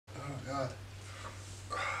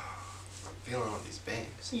feeling all these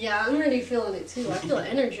bangs. Yeah, I'm already feeling it too. I feel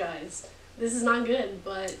energized. This is not good,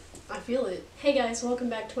 but I feel it. Hey guys, welcome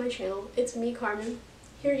back to my channel. It's me, Karmen,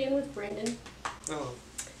 here again with Brandon. Hello.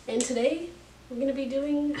 And today, we're going to be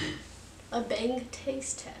doing a Bang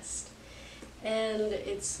taste test. And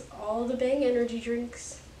it's all the Bang energy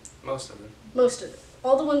drinks. Most of them. Most of them.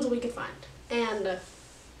 All the ones we could find. And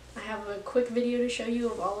I have a quick video to show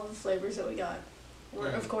you of all of the flavors that we got. We're,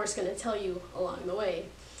 of course, going to tell you along the way.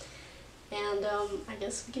 And I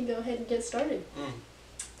guess we can go ahead and get started.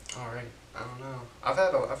 Alright, I don't know.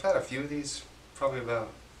 I've had a few of these, probably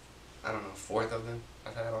about, I don't know, 4th of them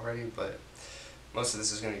I've had already, but most of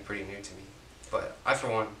this is going to be pretty new to me. But I, for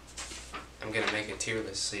one, am going to make a tier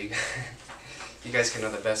list so you guys can know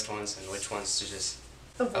the best ones and which ones to just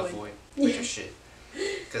avoid which are shit.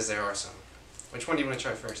 Because there are some. Which one do you want to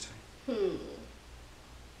try first? It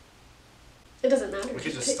doesn't matter. We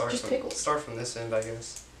could just start from this end, I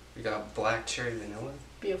guess. We got black cherry vanilla.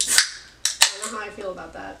 Beautiful. I don't know how I feel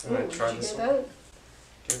about that. You want to try this one?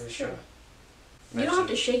 Give it a shot. You don't have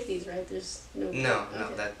to shake these, right? There's no. No,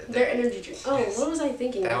 okay. They're energy drinks. Oh, what was I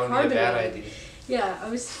thinking? That would be a bad idea. Yeah, I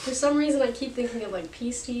was. For some reason, I keep thinking of like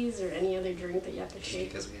peace teas or any other drink that you have to shake.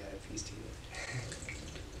 Because we had a peace tea.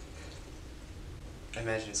 I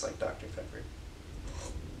imagine it's like Dr. Pepper.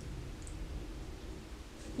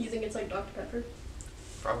 You think it's like Dr. Pepper?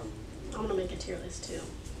 Probably. I'm gonna make a tier list too.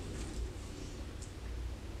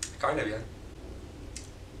 Kind of, yeah.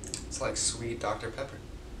 It's like sweet Dr. Pepper.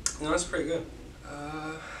 No, that's pretty good.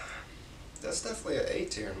 That's definitely an A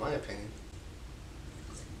tier in my opinion.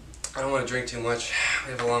 I don't want to drink too much.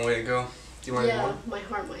 We have a long way to go. Do you want any more? Yeah, my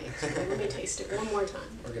heart might. Let me taste it one more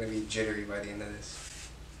time. We're gonna be jittery by the end of this.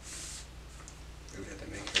 We had to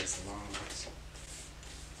make this long ones.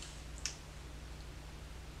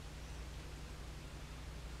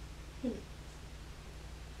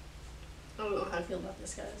 I don't know how I feel about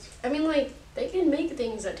this, guys. I mean, like, they can make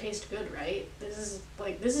things that taste good, right?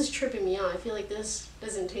 This is tripping me out. I feel like this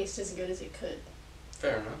doesn't taste as good as it could.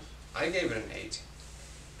 Fair enough. I gave it an 8.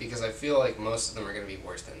 Because I feel like most of them are going to be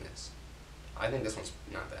worse than this. I think this one's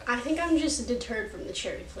not bad. I think I'm just deterred from the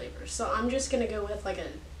cherry flavor. So I'm just going to go with like a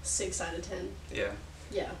 6 out of 10. Yeah.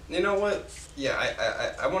 Yeah. You know what?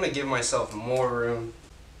 Yeah, I want to give myself more room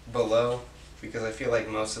below. Because I feel like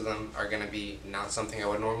most of them are going to be not something I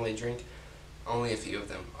would normally drink. Only a few of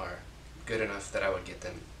them are good enough that I would get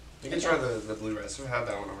them. You can try the blue raspberry. I've had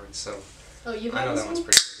that one already, so I know that one's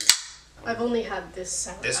pretty good. I've only had this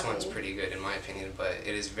sour. This one's pretty good in my opinion, but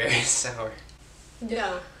it is very sour.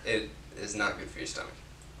 Yeah. It is not good for your stomach.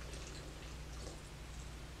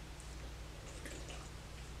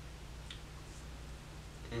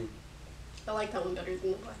 I like that one better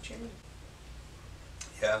than the black cherry.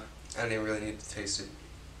 Yeah, I didn't really need to taste it.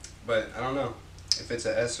 But I don't know if it's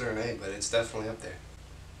an S or an A, but it's definitely up there.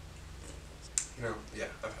 You know, yeah,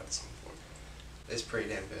 I've had this one before. It's pretty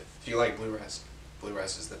damn good. If you like blue rice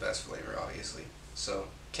is the best flavor, obviously. So,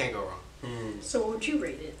 can't go wrong. So what would you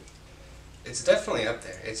rate it? It's definitely up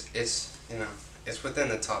there. It's you know, it's within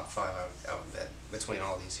the top 5, I would bet, between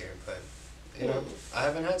all these here. But, you know, I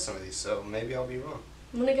haven't had some of these, so maybe I'll be wrong.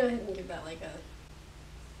 I'm going to go ahead and give that like a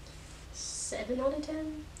 7 out of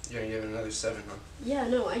 10. You're going to give it another 7, huh? Yeah,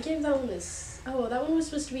 no, I gave that one a... Oh, that one was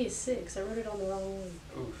supposed to be a 6. I wrote it on the wrong one.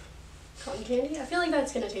 Oof. Cotton candy? I feel like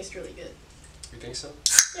that's going to taste really good. You think so?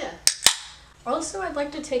 Yeah. Also, I'd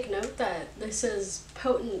like to take note that this says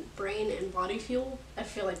potent brain and body fuel. I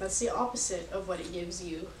feel like that's the opposite of what it gives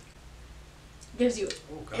you. It gives you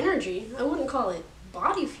energy. I wouldn't call it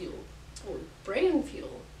body fuel or brain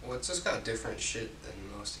fuel. Well, it's just got different shit than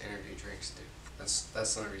most energy drinks do. That's the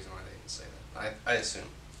only reason why they didn't say that. I assume.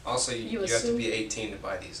 Also, you have to be 18 to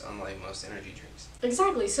buy these, unlike most energy drinks.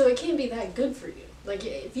 Exactly, so it can't be that good for you. Like,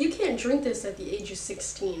 if you can't drink this at the age of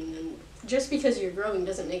 16, then just because you're growing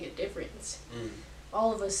doesn't make a difference.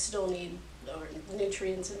 All of us still need our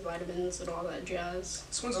nutrients and vitamins and all that jazz.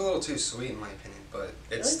 This one's a little too sweet in my opinion, but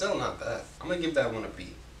it's still not bad. I'm going to give that one a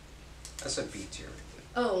B. That's a B tier.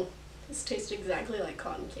 Oh, this tastes exactly like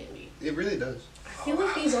cotton candy. It really does. I feel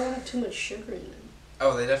like these all have too much sugar in them.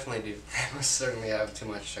 Oh, they definitely do. They must certainly have too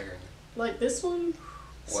much sugar in them. Like this one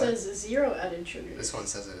says 0 added sugar. This one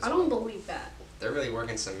says it as I don't believe that. They're really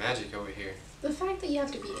working some magic over here. The fact that you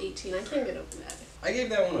have to be 18, I can't get over that. I gave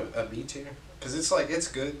that one a B tier. Because it's like, it's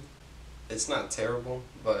good. It's not terrible,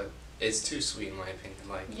 but it's too sweet in my opinion.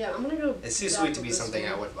 Like, yeah, I'm gonna go. It's too sweet to be something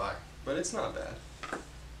I would buy. But it's not bad.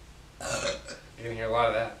 You're gonna hear a lot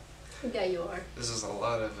of that. Yeah, you are. This is a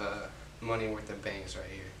lot of money worth of bangs right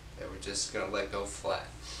here that we're just gonna let go flat.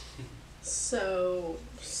 So,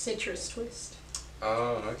 citrus twist.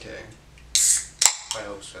 Oh, okay. high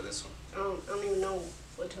hopes for this one. I don't even know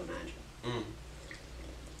what to imagine.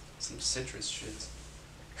 Some citrus shit.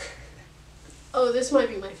 Oh, this might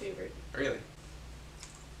be my favorite. Really?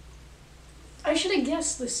 I should have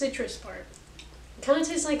guessed the citrus part. It kind of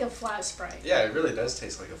tastes like a flat Sprite. Yeah, it really does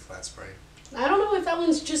taste like a flat Sprite. I don't know if that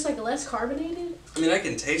one's just like less carbonated. I mean, I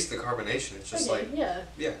can taste the carbonation. It's just Okay, like... yeah.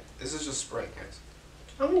 Yeah, this is just Sprite, guys.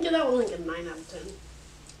 I'm gonna give that one like a 9 out of 10.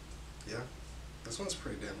 Yeah, this one's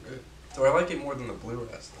pretty damn good. Do I like it more than the Blue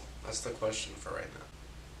Raz? That's the question for right now.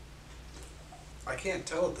 I can't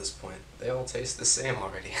tell at this point. They all taste the same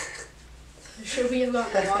already. Should we have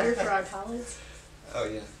gotten water for our palates? Oh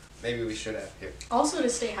yeah, maybe we should have here. Also to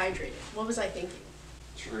stay hydrated. What was I thinking?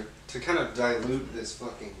 True. To kind of dilute this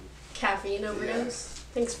fucking... Caffeine overdose? Yes.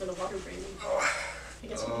 Thanks for the water, Brandon. I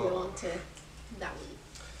guess we'll move on to that one.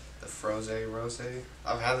 The Froze Rose.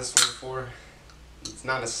 I've had this one before. It's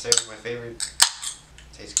not necessarily my favorite.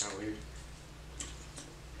 Tastes kind of weird.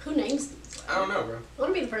 Who names these? I don't know, bro. I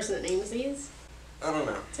want to be the person that names these. I don't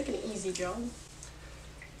know. It's like an easy job.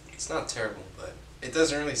 It's not terrible, but it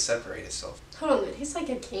doesn't really separate itself. Hold on, it tastes like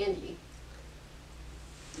a candy.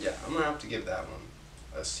 Yeah, I'm gonna have to give that one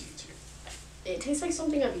a C tier. It tastes like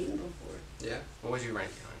something I've eaten before. Yeah? What would you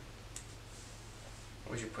rank it on?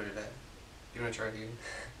 What would you put it at? You wanna try it again?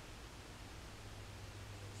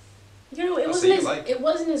 You know, it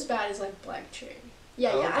wasn't as bad as like black cherry.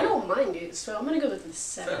 Yeah, Oh, yeah, okay. I don't mind it, so I'm gonna go with the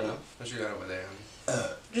 7. Fair enough. What you got over there, honey?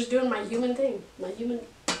 Just doing my human thing, my human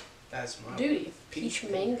That's my duty. Peach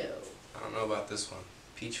Peach mango. I don't know about this one.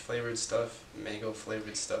 Peach flavored stuff, mango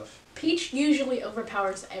flavored stuff. Peach usually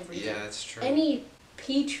overpowers everything. Yeah, that's true. Any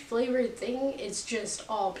peach flavored thing, it's just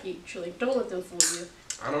all peach. Like, don't let them fool you.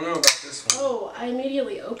 I don't know about this one. Oh, I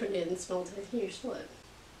immediately opened it and smelled it. Here, smell it.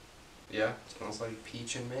 Yeah, it smells like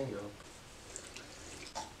peach and mango.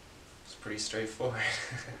 It's pretty straightforward.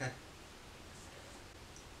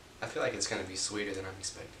 I feel like it's gonna be sweeter than I'm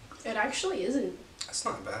expecting. It actually isn't. That's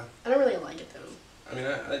not bad. I don't really like it though. I mean,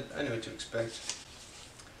 I know what to expect.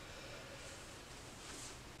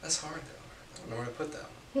 That's hard though. I don't know where to put that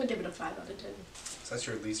one. I'm gonna give it a 5 out of 10. So that's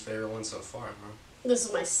your least favorite one so far, huh? This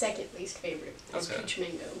is my second least favorite. It's Okay. peach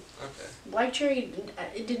mango. Okay. Black cherry,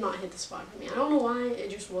 it did not hit the spot for me. I don't know why,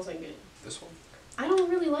 it just wasn't good. This one? I don't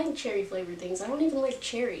really like cherry flavored things. I don't even like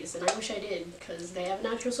cherries, and I wish I did, because they have a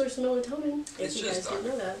natural source of melatonin. It's If you guys just didn't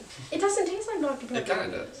Dr. know that. It doesn't taste like Dr. Pepper. It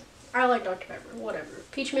kinda does. I like Dr. Pepper, whatever.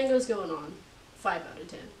 Peach mango's going on. 5 out of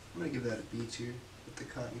 10. I'm gonna give that a B tier with the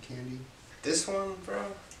cotton candy. This one, bro,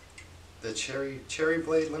 the cherry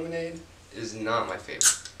blade lemonade is not my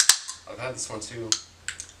favorite. I've had this one too.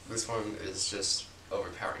 This one is just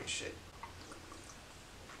overpowering shit.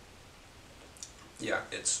 Yeah,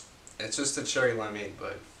 it's just a cherry lemonade,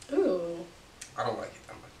 but Ooh. I don't like it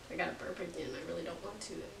that much. I got a burp again. I really don't want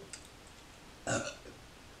to.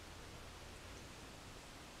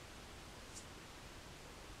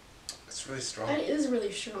 It's really strong. That is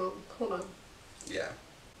really strong. Hold on. Yeah,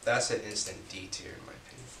 that's an instant D tier in my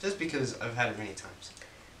opinion. Just because I've had it many times.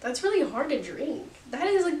 That's really hard to drink. That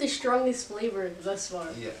is like the strongest flavor thus far.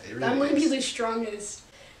 Yeah, it really That might be is. the strongest.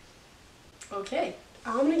 Okay.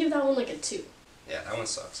 I'm gonna give that one like a 2. Yeah, that one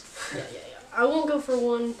sucks. Yeah. I won't go for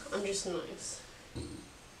 1. I'm just nice.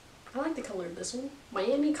 I like the color of this one.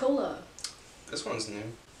 Miami Cola. This one's new.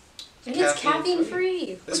 And it's caffeine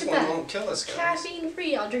free. This Look one at that. won't kill us, guys. Caffeine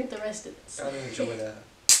free. I'll drink the rest of this. Gotta enjoy that.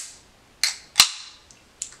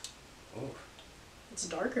 Ooh, It's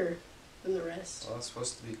darker than the rest. well, it's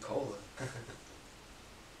supposed to be cola.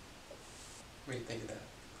 What do you think of that?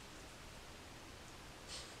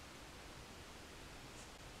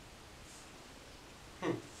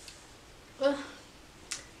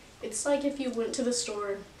 It's like if you went to the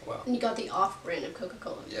store Wow. and you got the off-brand of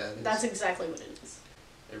Coca-Cola. Yeah, it is. That's exactly what it is.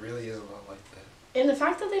 It really is a lot like that. And the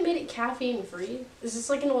fact that they made it caffeine free, is this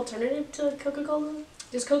like an alternative to Coca-Cola?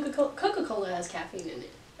 Just Coca-Cola has caffeine in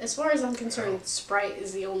it. As far as I'm concerned, Sprite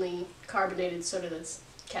is the only carbonated soda that's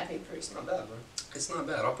caffeine free. It's not bad, bro. It's not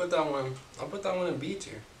bad. I'll put that one in B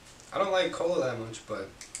tier. I don't like cola that much, but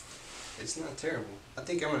it's not terrible. I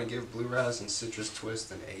think I'm gonna give Blue Raz and Citrus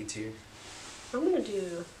Twist an A tier. I'm gonna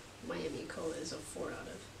do Miami Cola as a 4 out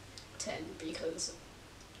of 10 because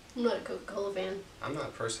I'm not a Coca-Cola fan. I'm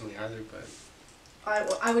not personally either, but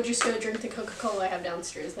I would just go drink the Coca-Cola I have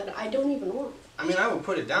downstairs that I don't even want. I mean, I would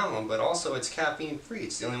put it down one, but also it's caffeine free.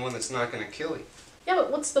 It's the only one that's not gonna kill you. Yeah,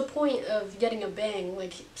 but what's the point of getting a bang?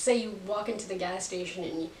 Like, say you walk into the gas station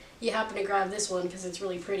and you happen to grab this one because it's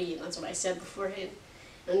really pretty, and that's what I said beforehand.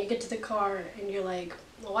 And you get to the car and you're like,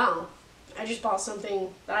 wow, I just bought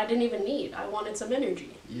something that I didn't even need. I wanted some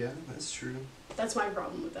energy. Yeah, that's true. That's my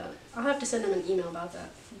problem with that. I'll have to send him an email about that.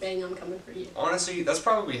 Bang, I'm coming for you. Honestly, that's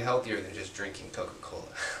probably healthier than just drinking Coca-Cola.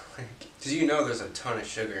 Because you know there's a ton of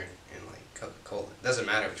sugar in like Coca-Cola. It doesn't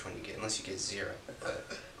matter which one you get unless you get zero.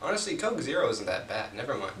 But honestly, Coke Zero isn't that bad.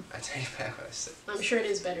 Never mind. I take back what I said. I'm sure it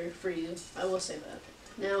is better for you. I will say that.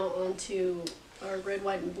 Now on to our red,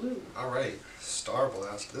 white, and blue. Alright, Star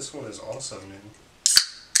Blast. This one is also new.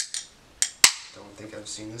 Don't think I've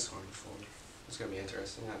seen this one before. It's going to be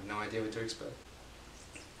interesting. I have no idea what to expect.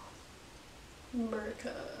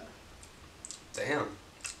 America. Damn.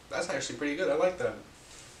 That's actually pretty good. I like that.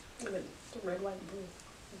 Look at the red, white, and blue.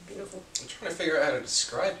 Beautiful. I'm trying to figure out how to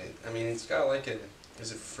describe it. I mean, it's got like a...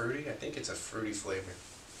 Is it fruity? I think it's a fruity flavor.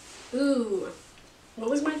 Ooh. What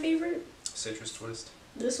was my favorite? Citrus Twist.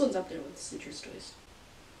 This one's up there with Citrus Twist.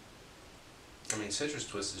 I mean, Citrus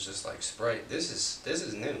Twist is just like Sprite. This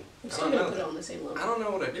is new. I'm still gonna put it on the same level. I don't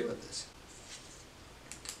know what I do with this.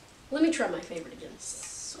 Let me try my favorite again.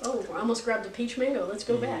 Oh, I almost grabbed a peach mango. Let's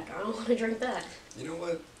go back. I don't want to drink that. You know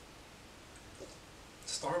what?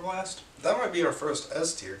 Star Blast? That might be our first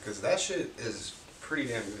S tier, because that shit is pretty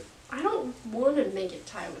damn good. I don't want to make it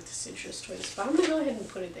tie with the Citrus Twist, but I'm going to go ahead and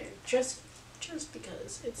put it there. Just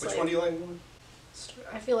because it's Which one do you like more?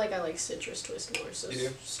 I feel like I like Citrus Twist more, so you do?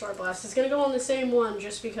 Star Blast is going to go on the same one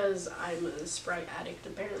just because I'm a Sprite addict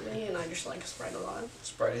apparently, and I just like Sprite a lot.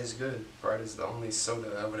 Sprite is good. Sprite is the only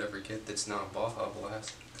soda I would ever get that's not Baja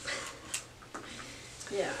Blast.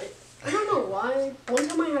 Yeah, I don't know why. One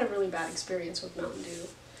time I had a really bad experience with Mountain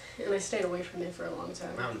Dew, and I stayed away from it for a long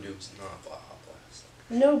time. Mountain Dew is not Baja Blast.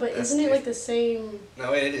 No, but That's isn't it like the same...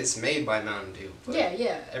 No, it's made by Mountain Dew. But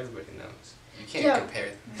yeah. Everybody knows. You can't compare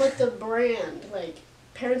them. But the brand, like,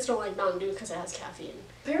 parents don't like Mountain Dew because it has caffeine.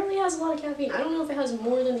 Apparently it has a lot of caffeine. I don't know if it has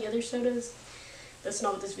more than the other sodas. That's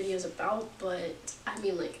not what this video is about, but, I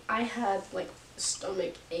mean, like, I had, like,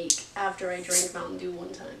 stomach ache after I drank Mountain Dew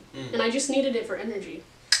one time. And I just needed it for energy.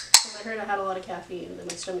 Because I heard I had a lot of caffeine, and then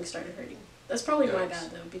my stomach started hurting. That's probably my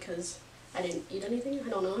bad, though, because I didn't eat anything. I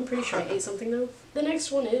don't know. I'm pretty sure I ate something, though. The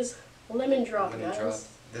next one is Lemon Drop, Lemon guys. Drop.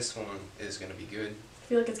 This one is going to be good.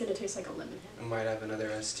 I feel like it's going to taste like a lemon head. I might have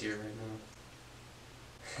another S tier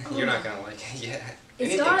right now. You're not going to like it yet.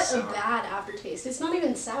 It's got a bad aftertaste. It's not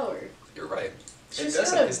even sour. You're right.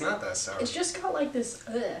 It's not that sour. It's just got like this,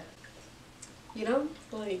 you know?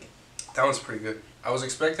 Like... That one's pretty good. I was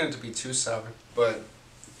expecting it to be too sour, but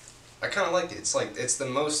I kind of like it. It's the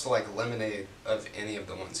most like lemonade of any of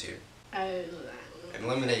the ones here. And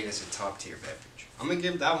lemonade is a top tier beverage. I'm going to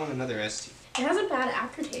give that one another S tier. It has a bad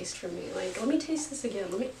aftertaste for me. Like, let me taste this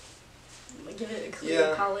again. Let me give it a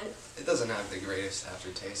clear palate. It doesn't have the greatest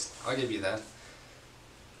aftertaste. I'll give you that.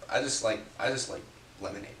 I just like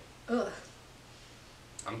lemonade. Ugh.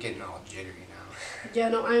 I'm getting all jittery now. Yeah,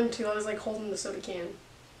 no, I am too. I was like holding the soda can.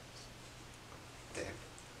 Damn.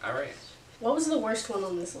 Alright. What was the worst one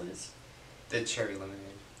on this list? The cherry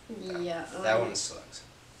lemonade. Yeah. That one sucks.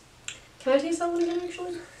 Can I taste that one again,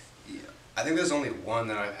 actually? Yeah. I think there's only one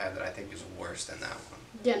that I've had that I think is worse than that one.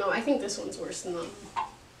 Yeah, no, I think this one's worse than that one.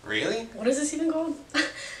 Really? What is this even called?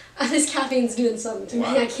 This caffeine's doing something to me.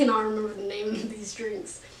 I cannot remember the name of these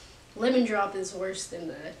drinks. Lemon Drop is worse than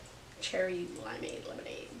the cherry limeade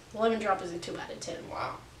lemonade. Lemon Drop is a 2 out of 10.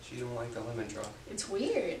 Wow. You don't like the lemon drop. It's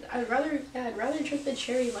weird. I'd rather drink the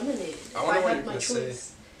cherry lemonade if I wonder what had you're my gonna choice.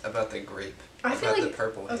 say about the grape. I feel like the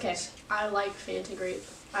purple haze. Okay, I like Fanta grape.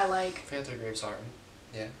 I like Fanta grape's alright.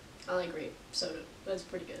 Yeah. I like grape soda. That's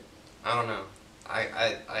pretty good. I don't know. I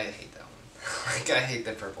hate that one. Like I hate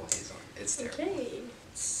the purple haze one. It's terrible. Okay.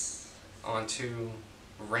 On to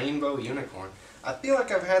Rainbow Unicorn. I feel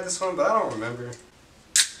like I've had this one, but I don't remember.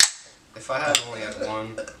 If I have only had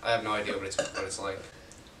one, I have no idea what it's like.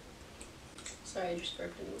 Sorry, I just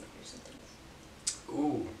burped in the or something.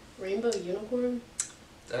 Ooh. Rainbow Unicorn?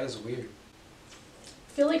 That is weird.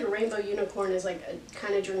 I feel like a Rainbow Unicorn is like a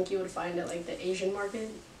kind of drink you would find at like the Asian market.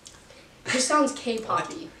 It just sounds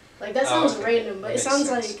K-poppy. Like that sounds random, but it sounds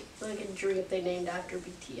like a drink they named after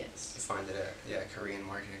BTS. You find it at Korean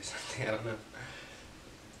market or something. I don't know.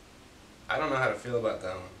 I don't know how to feel about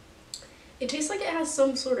that one. It tastes like it has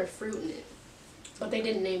some sort of fruit in it, but they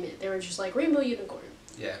didn't name it. They were just like Rainbow Unicorn.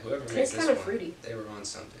 Yeah, whoever made it's this kind of one, fruity. They were on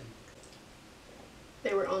something.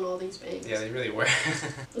 They were on all these bangs. Yeah, they really were.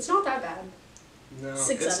 It's not that bad. No,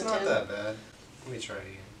 6 it's out of not 10. that bad. Let me try it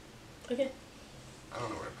again. Okay. I don't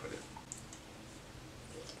know where to put it.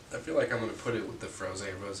 I feel like I'm going to put it with the Froze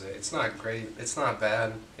Rose. It's not great. It's not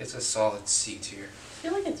bad. It's a solid C tier. I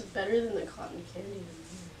feel like it's better than the cotton candy.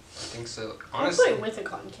 I think so. Honestly, Honestly, I'll put it with the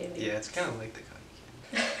cotton candy. Yeah, it's kind of like the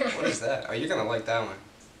cotton candy. What is that? Oh, you're going to like that one.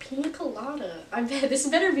 Pina colada. I bet this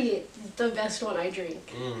better be the best one I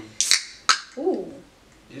drink. Mm. Ooh.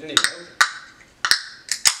 You didn't even open it.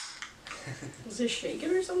 Was this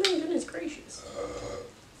shaking or something? Goodness gracious.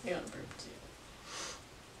 I got a burp too.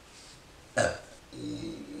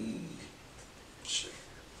 Shit.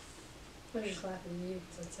 I was just laughing at you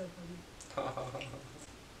because that's so funny.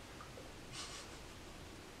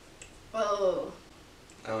 Oh.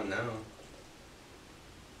 Oh no.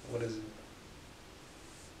 What is it?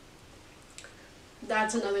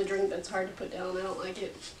 That's another drink that's hard to put down. I don't like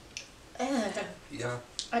it. Ugh. Yeah.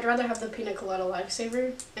 I'd rather have the pina colada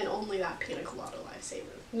lifesaver and only that pina colada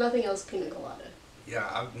lifesaver. Nothing else pina colada. Yeah,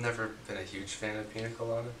 I've never been a huge fan of pina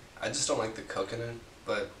colada. I just don't like the coconut,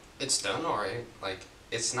 but it's done alright. Like,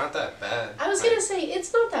 it's not that bad. I was gonna say,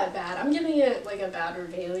 it's not that bad. I'm giving it like a bad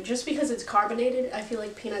review. Just because it's carbonated, I feel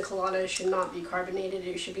like pina colada should not be carbonated.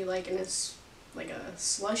 It should be like in a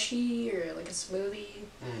slushy or like a smoothie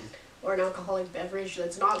or an alcoholic beverage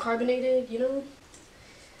that's not carbonated, you know?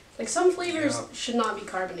 Like some flavors should not be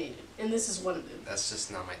carbonated, and this is one of them. That's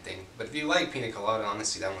just not my thing. But if you like pina colada,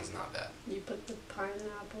 honestly, that one's not bad. You put the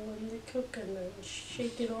pineapple in the coconut and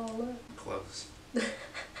shake it all up. Close. Where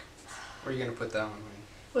are you gonna put that one?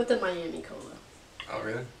 With the Miami Cola. Oh,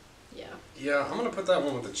 really? Yeah. Yeah, I'm gonna put that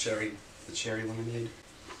one with the cherry lemonade.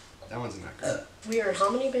 That one's not good. We are how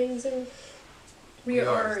many bangs in? We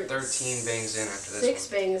are 13 bangs in after this 6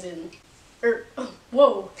 bangs in.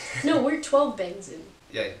 Whoa. No, we're 12 bangs in.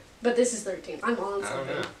 Yeah, yeah. But this is 13. I'm on I something.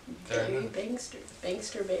 don't know. Berry Bangster.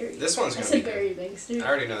 Bangster Berry. This one's gonna I be said Berry Bangster. I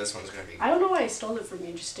already know this one's gonna be good. I don't know why I stole it from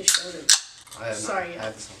you just to show them. I have Sorry, not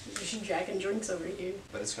had this one. just jacking drinks over here.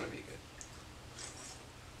 But it's gonna be good.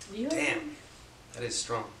 Do you have Damn. one? That is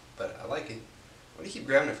strong. But I like it. Why do you keep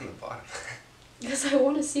grabbing it from the bottom? Because I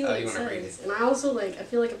want to see what you it wanna read says. And I also I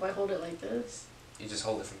feel like if I hold it like this. You just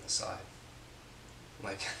hold it from the side.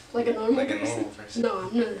 Like A normal like person? a normal person. No, I'm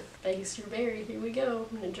gonna Bangster Berry. Here we go.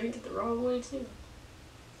 I'm gonna drink it the wrong way too.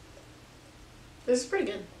 This is pretty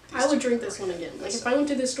good. I would drink this one again. Like if I went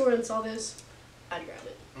to the store and saw this, I'd grab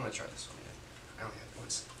it. I'm gonna try this one again. I only had it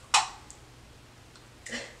once.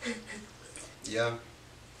 Yeah.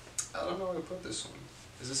 I don't know where to put this one.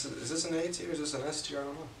 Is this an A tier or is this an S tier? I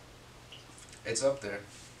don't know. It's up there.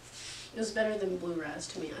 It was better than Blue Raz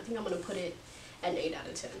to me. I think I'm gonna put it at an 8 out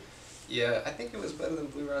of 10. Yeah, I think it was better than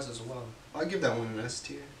Blue Raz as well. I'll give that one an S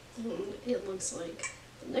tier. It looks like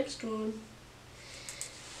the next one.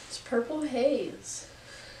 It's Purple Haze.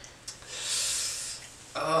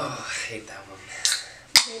 Oh, I hate that one.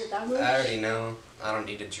 You hated that one? I already know. I don't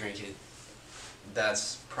need to drink it.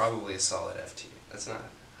 That's probably a solid F tier. That's not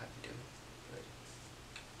how you do it. But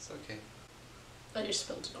it's okay. I just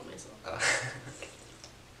spilled it on myself.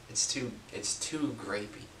 It's too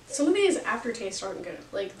grapey. Some of these aftertastes aren't good.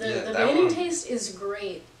 Like the that beginning one- taste is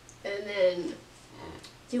great, and then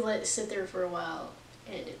you let it sit there for a while,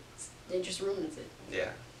 and it just ruins it. Yeah,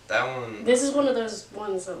 that one. This is one of those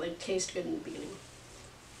ones that taste good in the beginning.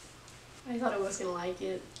 I thought I was gonna like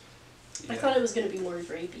it. Yeah. I thought it was gonna be more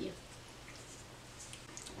grapey.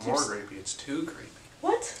 More grapey. It's too grapey.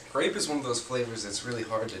 What? Grape is one of those flavors that's really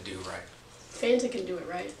hard to do right. Fanta can do it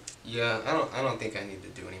right. Yeah, I don't think I need to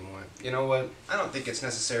do any more. You know what? I don't think it's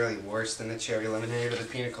necessarily worse than the cherry lemonade or the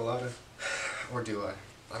pina colada. Or do I?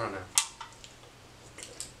 I don't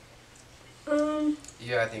know.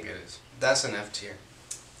 Yeah, I think it is. That's an F tier.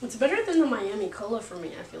 It's better than the Miami Cola for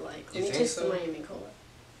me, I feel like. Let You me think taste so? the Miami Cola.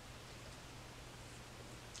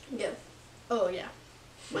 Yeah. Oh yeah.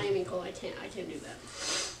 Miami Cola, I can't do that.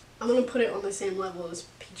 I'm gonna put it on the same level as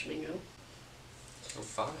Peach Mango. So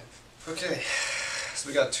 5. Okay, so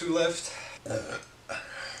we got 2 left.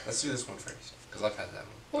 Let's do this one first, because I've had that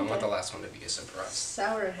one. I want the last one to be a surprise.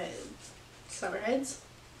 Sour Heads?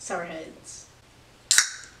 Sour Heads.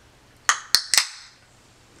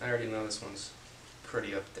 I already know this one's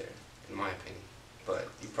pretty up there, in my opinion, but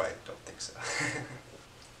you probably don't think so.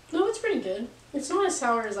 No, it's pretty good. It's not as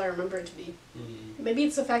sour as I remember it to be. Maybe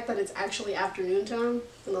it's the fact that it's actually afternoon time,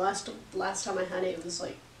 and the last time I had it, it was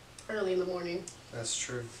early in the morning. That's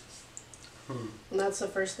true. And that's the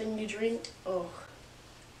first thing you drink? Oh,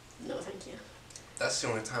 no thank you. That's the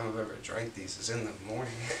only time I've ever drank these, is in the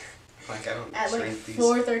morning. I don't At drink these.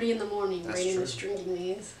 4:30 in the morning, That's Raiden true. was drinking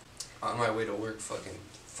these. On my way to work, fucking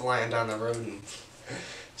flying down the road and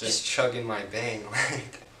just chugging my bang.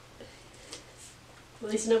 At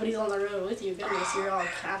least nobody's on the road with you. Goodness, you're all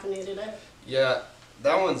caffeinated up. Yeah,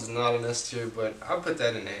 that one's not an S tier, but I'll put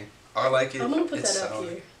that in A. I like it. I'm gonna put it's that up sour.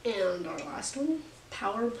 here. And our last one,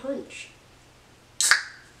 Power Punch.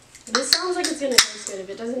 This sounds like it's gonna taste good. If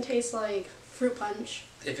it doesn't taste like fruit punch.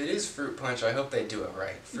 If it is fruit punch, I hope they do it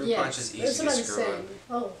right. Fruit yes, punch is easy that's to what I'm screw up. saying.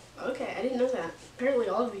 Oh, okay. I didn't know that. Apparently,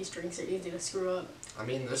 all of these drinks are easy to screw up. I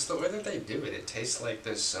mean, just the way that they do it, it tastes like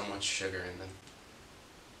there's so much sugar in them.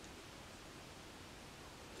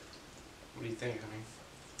 What do you think, honey?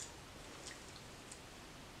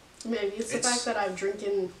 Maybe it's the fact that I'm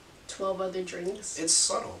drinking 12 other drinks. It's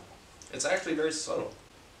subtle. It's actually very subtle.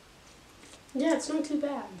 Yeah, it's not too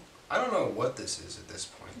bad. I don't know what this is at this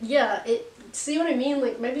point. Yeah, see what I mean?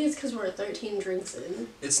 Like, maybe it's because we're 13 drinks in.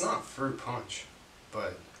 It's not fruit punch,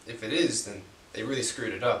 but if it is, then they really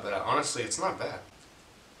screwed it up. But honestly, it's not bad.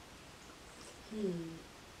 I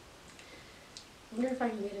wonder if I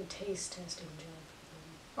can get a taste testing job.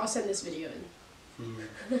 I'll send this video in.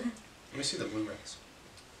 Let me see the Blu-rays.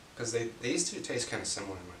 Because these two taste kind of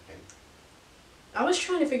similar in my opinion. I was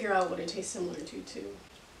trying to figure out what it tastes similar to, too.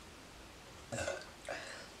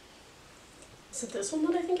 Is it this one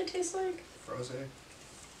that I think it tastes like? Froze.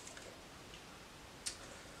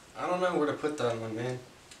 I don't know where to put that one, man.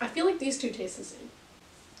 I feel like these two taste the same.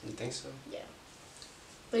 You think so? Yeah.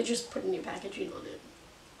 They just put new packaging on it.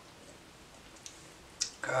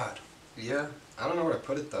 God. Yeah. I don't know where to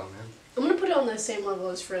put it though, man. I'm gonna put it on the same level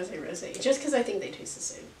as Froze Rosé, just because I think they taste the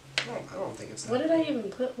same. I don't think it's that. What did I even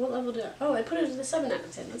put? What level did I? Oh, I put it at a 7 out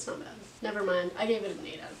of 10. That's not bad. Never mind. I gave it an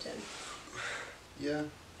 8 out of 10. Yeah.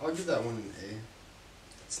 I'll give that one an A.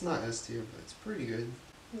 It's not S tier, but it's pretty good.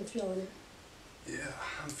 I'm feeling it. Yeah,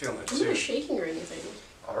 I'm feeling it I'm too. not shaking or anything.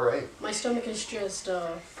 Alright. My stomach is just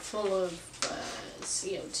full of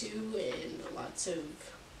CO2 and lots of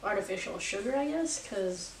artificial sugar, I guess,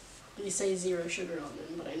 because they say 0 sugar on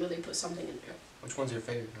them, but I know they put something in there. Which one's your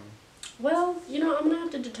favorite, honey? Well, you know, I'm going to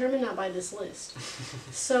have to determine that by this list.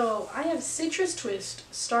 So, I have Citrus Twist,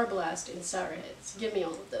 Star Blast, and Sour Heads. Give me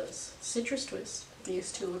all of those. Citrus Twist.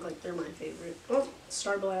 These two look like they're my favorite. Oh,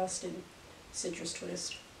 Star Blast and Citrus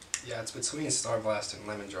Twist. Yeah, it's between Star Blast and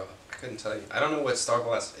Lemon Drop. I couldn't tell you. I don't know what Star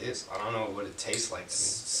Blast is. I don't know what it tastes like to me.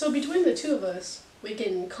 So between the two of us, we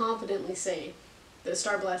can confidently say that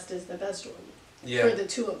Star Blast is the best one. Yeah. For the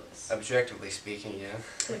two of us. Objectively speaking, yeah.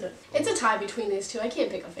 It's a tie between these two. I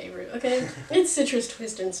can't pick a favorite, okay? It's Citrus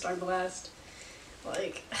Twist and Star Blast.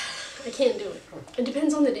 Like, I can't do it. It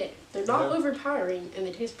depends on the day. They're not overpowering, and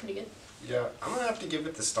they taste pretty good. Yeah, I'm gonna have to give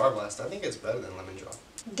it the Star Blast. I think it's better than Lemon Drop.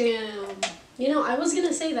 Damn. You know, I was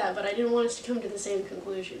gonna say that, but I didn't want us to come to the same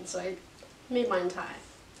conclusion, so I made mine tie.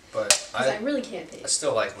 But I really can't pick. I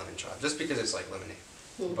still like Lemon Drop, just because it's like lemonade.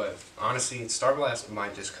 But honestly, Star Blast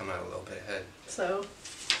might just come out a little bit ahead. So,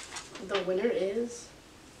 the winner is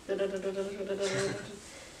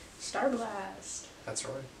Star Blast. That's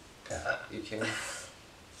right. You can.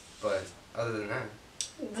 But other than that,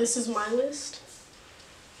 this is my list.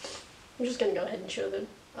 I'm just gonna go ahead and show them.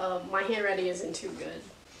 My handwriting isn't too good,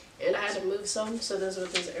 and I had to move some, so those are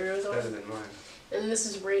what those arrows are. better than mine. And this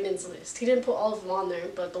is Brayden's list. He didn't put all of them on there,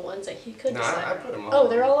 but the ones that he could decide. I put them all. Oh,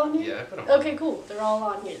 they're all on here? Yeah, I put them all. Okay, cool. They're all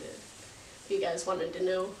on here then. If you guys wanted to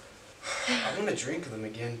know. I want to drink them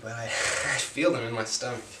again, but I feel them in my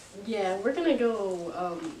stomach. Yeah, we're gonna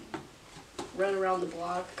go run around the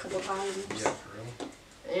block a couple times. Yeah, for real.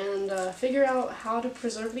 And figure out how to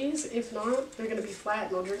preserve these. If not, they're gonna be flat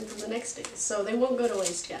and I'll drink them the next day. So they won't go to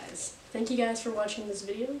waste, guys. Thank you guys for watching this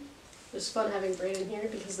video. It was fun having Brayden here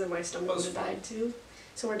because then my stomach would have died too.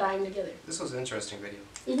 So we're dying together. This was an interesting video.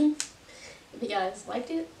 If you guys liked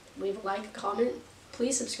it, leave a like, a comment.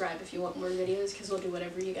 Please subscribe if you want more videos because we'll do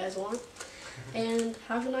whatever you guys want. And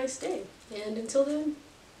have a nice day. And until then,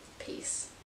 peace.